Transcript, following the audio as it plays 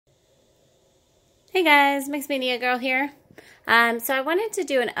Hey guys, Mixed Media Girl here. So I wanted to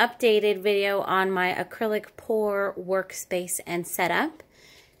do an updated video on my acrylic pour workspace and setup.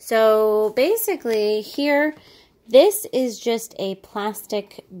 So basically here, this is just a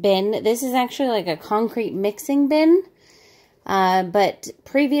plastic bin. This is actually like a concrete mixing bin. But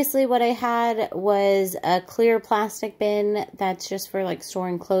previously what I had was a clear plastic bin that's just for like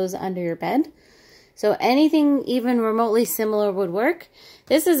storing clothes under your bed. So anything even remotely similar would work.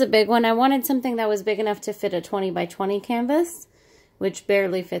 This is a big one. I wanted something that was big enough to fit a 20 by 20 canvas, which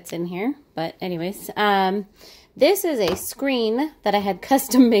barely fits in here. But anyways, this is a screen that I had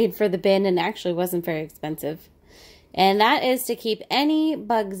custom made for the bin and actually wasn't very expensive. And that is to keep any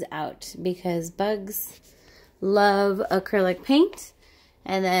bugs out because bugs love acrylic paint.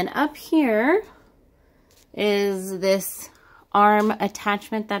 And then up here is this arm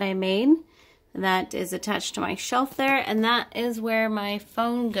attachment that I made. That is attached to my shelf there, and that is where my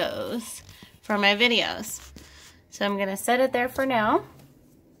phone goes for my videos. So I'm going to set it there for now.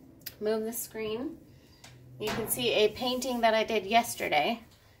 Move the screen. You can see a painting that I did yesterday.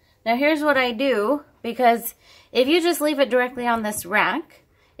 Now here's what I do, because if you just leave it directly on this rack,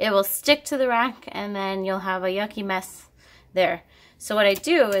 it will stick to the rack and then you'll have a yucky mess there. So what I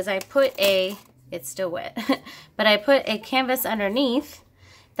do is I put it's still wet, but I put a canvas underneath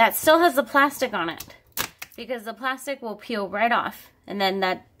that still has the plastic on it, because the plastic will peel right off, and then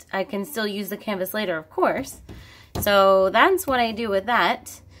that I can still use the canvas later, of course. So that's what I do with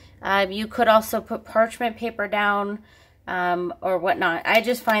that. You could also put parchment paper down or whatnot. I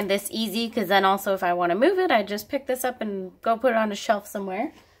just find this easy because then also if I want to move it, I just pick this up and go put it on a shelf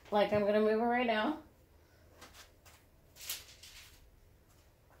somewhere, like I'm going to move it right now.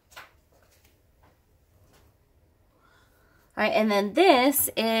 All right, and then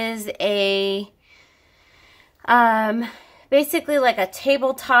this is a, basically like a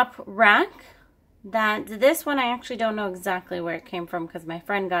tabletop rack. This one I actually don't know exactly where it came from because my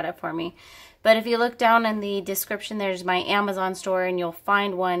friend got it for me. But if you look down in the description, there's my Amazon store and you'll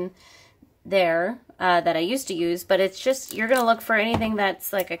find one there that I used to use. But it's just, you're gonna look for anything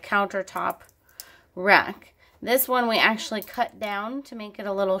that's like a countertop rack. This one we actually cut down to make it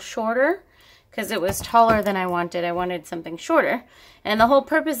a little shorter, because it was taller than I wanted. I wanted something shorter. And the whole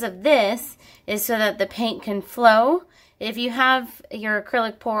purpose of this is so that the paint can flow. If you have your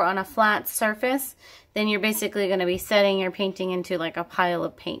acrylic pour on a flat surface, then you're basically going to be setting your painting into like a pile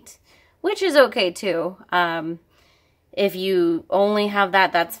of paint, which is okay too. If you only have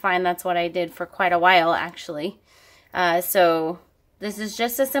that, that's fine. That's what I did for quite a while actually. So this is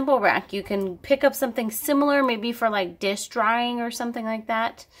just a simple rack. You can pick up something similar, maybe for like dish drying or something like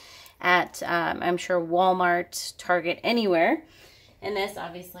that, at, I'm sure, Walmart, Target, anywhere. And this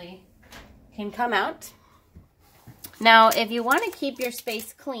obviously can come out. Now, if you want to keep your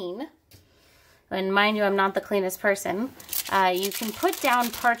space clean, and mind you, I'm not the cleanest person, you can put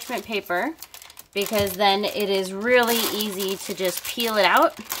down parchment paper, because then it is really easy to just peel it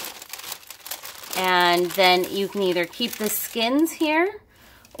out. And then you can either keep the skins here,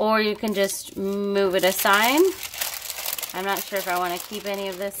 or you can just move it aside. I'm not sure if I want to keep any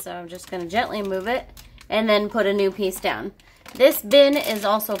of this, so I'm just going to gently move it and then put a new piece down. This bin is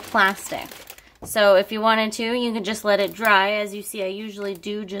also plastic, so if you wanted to, you can just let it dry. As you see, I usually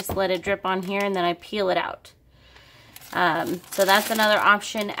do just let it drip on here and then I peel it out. So that's another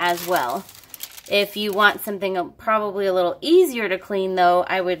option as well. If you want something probably a little easier to clean though,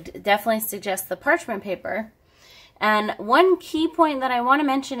 I would definitely suggest the parchment paper. And one key point that I want to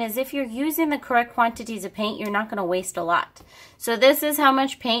mention is if you're using the correct quantities of paint, you're not going to waste a lot. So this is how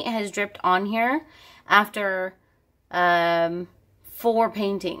much paint has dripped on here after 4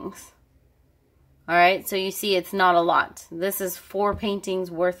 paintings. All right, so you see it's not a lot. This is 4 paintings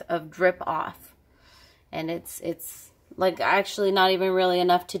worth of drip off. And it's like actually not even really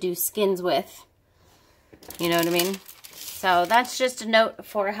enough to do skins with. You know what I mean? So that's just a note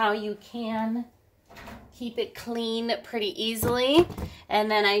for how you can keep it clean pretty easily.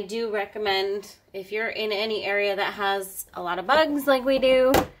 And then I do recommend, if you're in any area that has a lot of bugs like we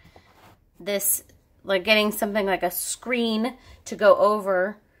do, this, like getting something like a screen to go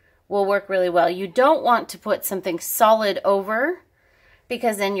over will work really well. You don't want to put something solid over,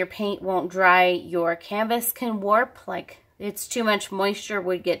 because then your paint won't dry. Your canvas can warp, like it's too much moisture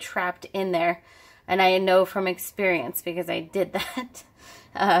would get trapped in there. And I know from experience because I did that.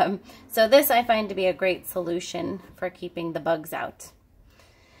 So this I find to be a great solution for keeping the bugs out.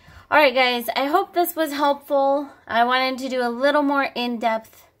 Alright guys, I hope this was helpful. I wanted to do a little more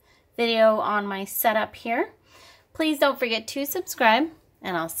in-depth video on my setup here. Please don't forget to subscribe,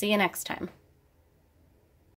 and I'll see you next time.